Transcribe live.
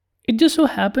just so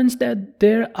happens that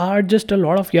there are just a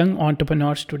lot of young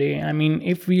entrepreneurs today. I mean,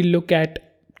 if we look at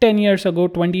 10 years ago,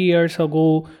 20 years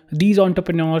ago, these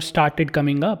entrepreneurs started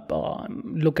coming up.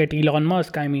 Look at Elon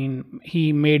Musk. I mean,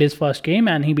 he made his first game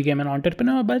and he became an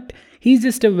entrepreneur, but he's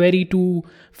just a very too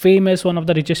famous, one of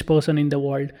the richest person in the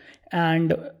world.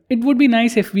 And it would be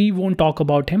nice if we won't talk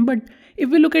about him, but if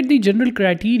we look at the general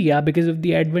criteria, because of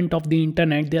the advent of the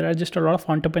internet, there are just a lot of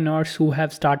entrepreneurs who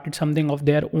have started something of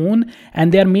their own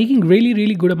and they are making really,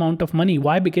 really good amount of money.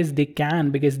 Why? Because they can,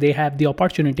 because they have the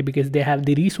opportunity, because they have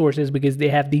the resources, because they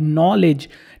have the knowledge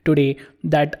today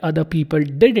that other people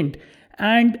didn't.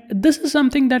 And this is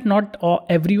something that not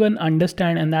everyone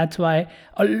understand, and that's why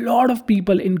a lot of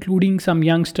people, including some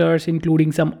youngsters,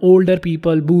 including some older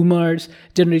people, boomers,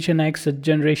 generation X,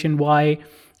 generation Y,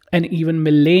 and even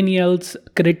millennials,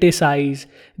 criticize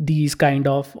these kind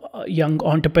of young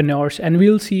entrepreneurs, and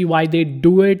we'll see why they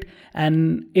do it.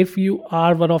 And if you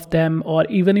are one of them, or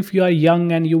even if you are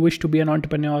young and you wish to be an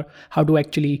entrepreneur, how to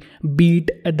actually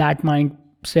beat that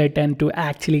mindset and to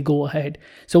actually go ahead.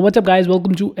 So what's up guys,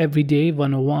 welcome to Everyday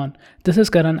 101. This is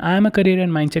Karan. I am a career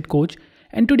and mindset coach,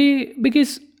 and today,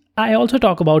 because I also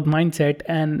talk about mindset,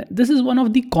 and this is one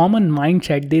of the common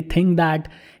mindset. They think that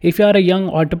if you are a young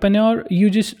entrepreneur, you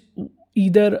just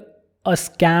either a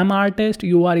scam artist,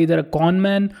 you are either a con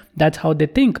man, that's how they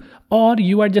think, or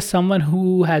you are just someone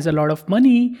who has a lot of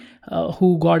money,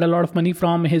 who got a lot of money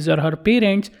from his or her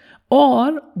parents,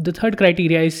 or the third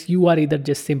criteria is you are either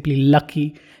just simply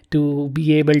lucky to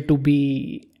be able to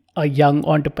be a young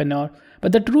entrepreneur.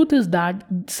 But the truth is that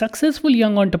successful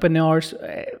young entrepreneurs,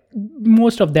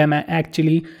 most of them are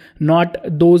actually not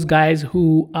those guys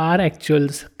who are actual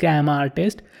scam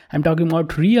artists. I'm talking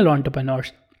about real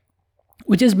entrepreneurs,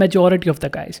 which is majority of the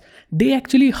guys. They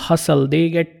actually hustle. They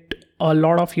get a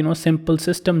lot of simple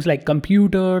systems like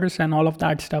computers and all of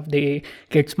that stuff. They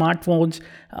get smartphones.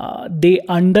 They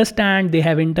understand, they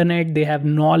have internet, they have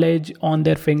knowledge on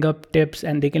their fingertips,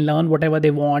 and they can learn whatever they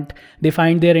want. They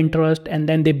find their interest and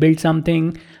then they build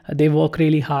something. They work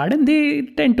really hard and they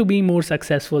tend to be more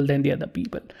successful than the other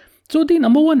people. So the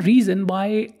number one reason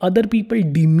why other people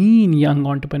demean young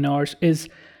entrepreneurs is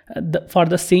for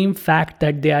the same fact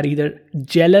that they are either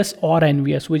jealous or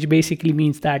envious, which basically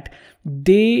means that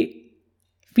they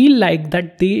feel like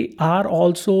that they are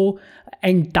also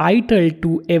entitled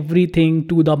to everything,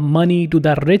 to the money, to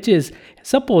the riches.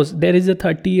 Suppose there is a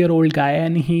 30-year-old guy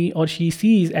and he or she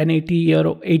sees an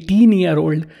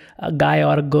 18-year-old guy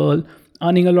or a girl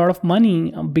earning a lot of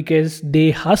money because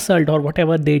they hustled or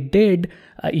whatever they did,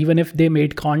 even if they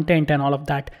made content and all of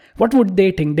that. What would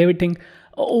they think? They would think,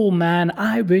 oh man,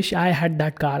 I wish I had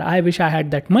that car, I wish I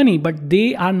had that money. But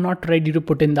they are not ready to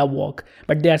put in the work,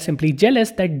 but they are simply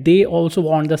jealous that they also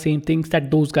want the same things that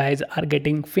those guys are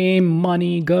getting: fame,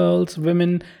 money, girls,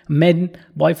 women, men,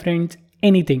 boyfriends,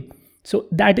 anything. So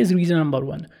that is reason number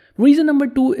one. Reason number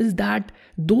two is that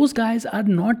those guys are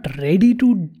not ready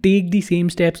to take the same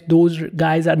steps. Those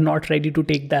guys are not ready to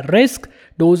take the risk.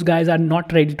 Those guys are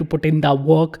not ready to put in the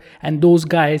work. And those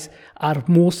guys are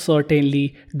most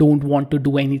certainly don't want to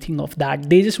do anything of that.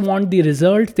 They just want the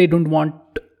results. They don't want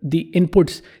the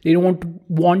inputs. They don't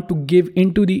want to give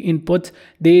into the inputs.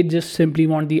 They just simply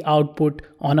want the output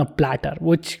on a platter,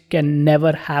 which can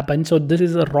never happen. So this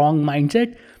is a wrong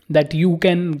mindset that you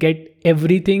can get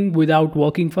everything without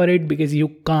working for it, because you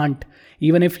can't.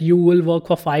 Even if you will work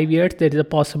for 5 years, there is a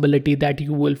possibility that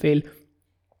you will fail.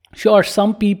 Sure,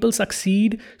 some people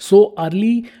succeed so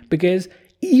early because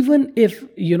even if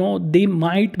they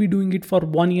might be doing it for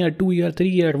 1 year, 2 year, 3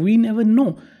 year, we never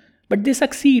know. But they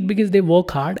succeed because they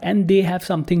work hard and they have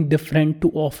something different to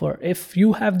offer. If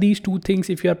you have these two things,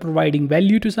 if you are providing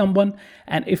value to someone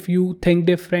and if you think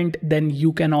different, then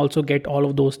you can also get all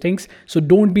of those things. So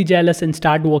don't be jealous and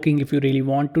start working if you really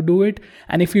want to do it.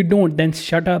 And if you don't, then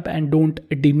shut up and don't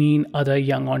demean other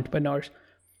young entrepreneurs.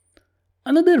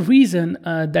 Another reason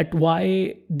that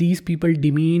why these people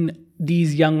demean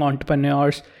these young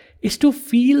entrepreneurs is to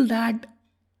feel that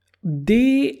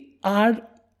they are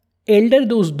elder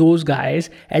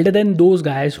elder than those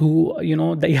guys who,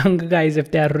 the younger guys, if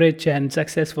they are rich and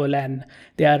successful and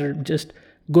they are just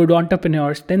good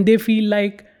entrepreneurs, then they feel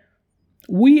like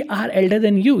we are elder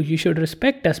than you. You should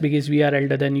respect us because we are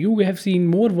elder than you. We have seen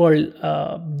more world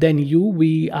than you.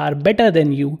 We are better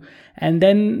than you. And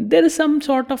then there is some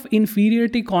sort of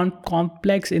inferiority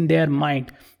complex in their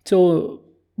mind. So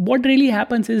what really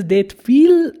happens is they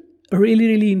feel really,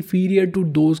 really inferior to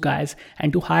those guys,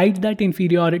 and to hide that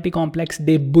inferiority complex,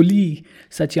 they bully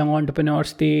such young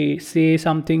entrepreneurs. They say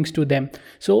some things to them.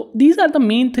 So these are the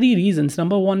main three reasons.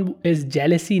 Number one is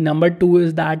jealousy. Number two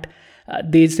is that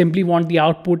They simply want the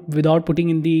output without putting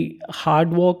in the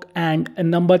hard work. And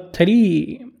number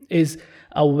three is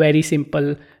a very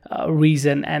simple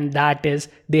reason, and that is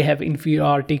they have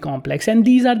inferiority complex. And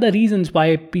these are the reasons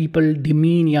why people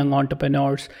demean young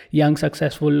entrepreneurs, young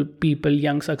successful people,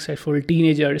 young successful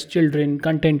teenagers, children,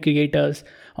 content creators,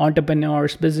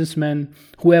 entrepreneurs, businessmen,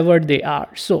 whoever they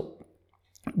are. So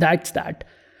that's that.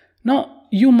 Now,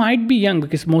 you might be young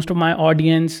because most of my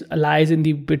audience lies in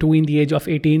the between the age of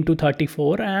 18 to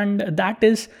 34, and that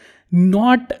is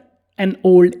not an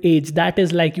old age. That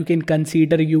is like you can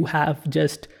consider you have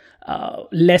just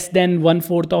less than one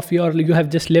fourth of your, you have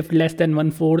just lived less than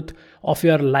one fourth of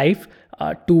your life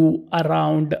to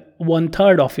around one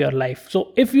third of your life.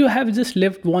 So if you have just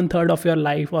lived one third of your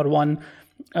life or one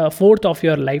fourth of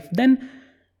your life, then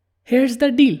here's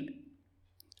the deal.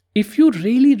 If you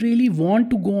really, really want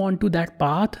to go on to that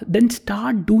path, then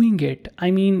start doing it. I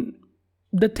mean,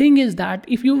 the thing is that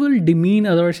if you will demean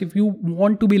others, if you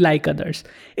want to be like others,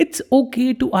 it's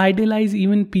okay to idealize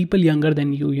even people younger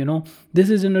than you. This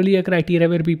is generally a criteria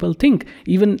where people think.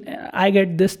 Even I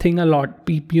get this thing a lot.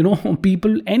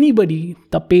 People, anybody,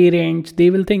 the parents, they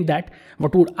will think that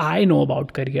what would I know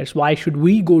about careers? Why should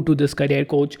we go to this career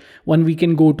coach when we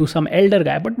can go to some elder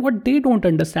guy? But what they don't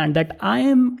understand, that I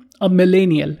am a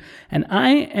millennial and I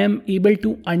am able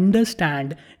to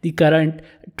understand the current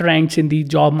trends in the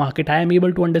job market. I am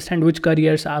able to understand which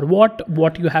careers are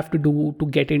what you have to do to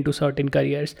get into certain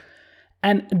careers.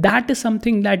 And that is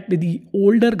something that the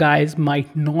older guys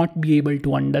might not be able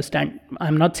to understand.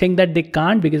 I'm not saying that they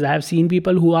can't, because I have seen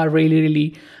people who are really,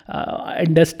 really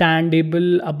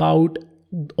understandable about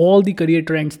all the career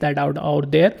trends that are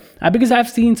out there, because I've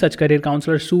seen such career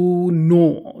counselors who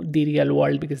know the real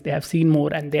world because they have seen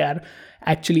more and they are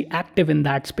actually active in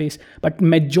that space. But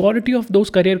majority of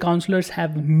those career counselors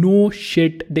have no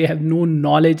shit, they have no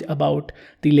knowledge about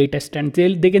the latest trends.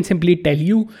 They can simply tell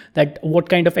you that what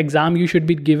kind of exam you should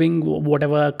be giving,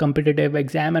 whatever competitive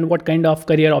exam, and what kind of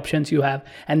career options you have,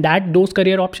 and that those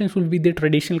career options will be the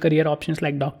traditional career options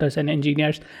like doctors and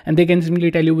engineers, and they can simply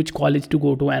tell you which college to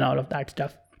go to and all of that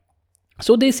stuff.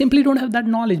 So they simply don't have that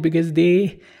knowledge because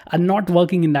they are not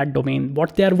working in that domain.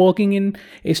 What they are working in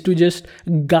is to just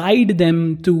guide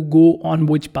them to go on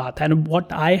which path. And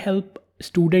what I help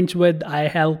students with, I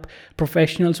help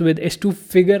professionals with, is to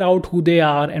figure out who they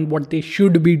are and what they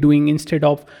should be doing instead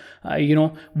of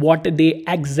what they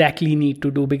exactly need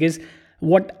to do. Because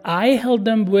what I help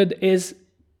them with is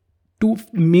to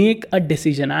make a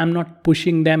decision. I'm not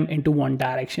pushing them into one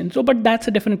direction. So, but that's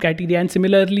a different criteria. And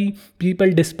similarly,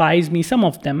 people despise me. Some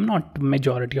of them, not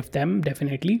majority of them,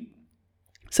 definitely.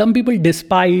 Some people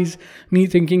despise me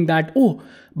thinking that, oh,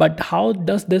 but how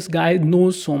does this guy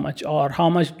knows so much, or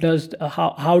how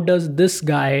does this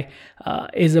guy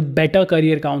is a better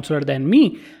career counselor than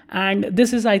me? And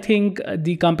this is, I think,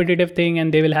 the competitive thing,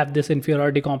 and they will have this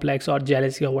inferiority complex or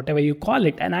jealousy or whatever you call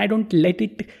it. And I don't let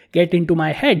it get into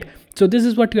my head. So this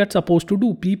is what you are supposed to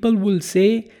do. People will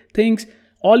say things.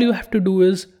 All you have to do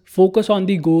is focus on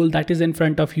the goal that is in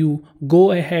front of you.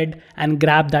 Go ahead and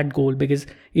grab that goal, because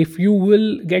if you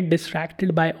will get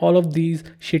distracted by all of these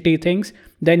shitty things,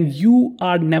 then you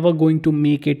are never going to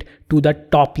make it to the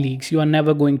top leagues. You are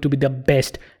never going to be the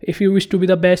best. If you wish to be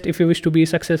the best, if you wish to be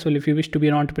successful, if you wish to be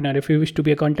an entrepreneur, if you wish to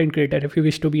be a content creator, if you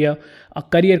wish to be a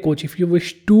career coach, if you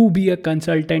wish to be a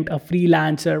consultant, a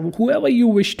freelancer, whoever you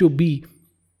wish to be,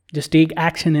 just take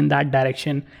action in that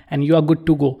direction and you are good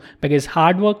to go. Because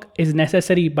hard work is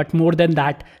necessary, but more than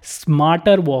that,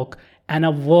 smarter work, and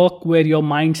a work where your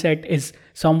mindset is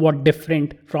somewhat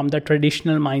different from the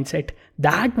traditional mindset.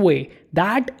 That way,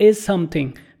 that is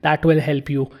something that will help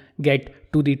you get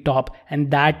to the top.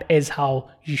 And that is how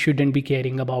you shouldn't be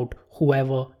caring about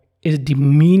whoever is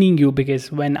demeaning you.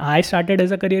 Because when I started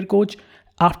as a career coach,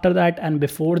 after that and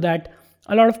before that,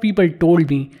 a lot of people told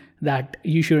me that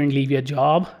you shouldn't leave your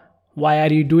job. Why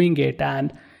are you doing it?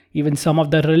 And even some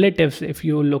of the relatives, if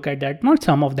you look at that, not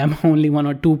some of them, only one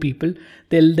or two people,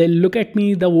 they'll look at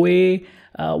me the way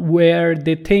where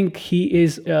they think he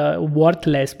is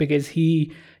worthless because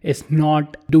he is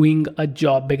not doing a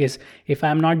job. Because if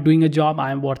I'm not doing a job,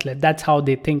 I'm worthless. That's how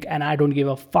they think, and I don't give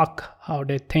a fuck how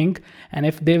they think. And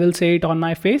if they will say it on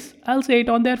my face, I'll say it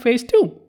on their face too.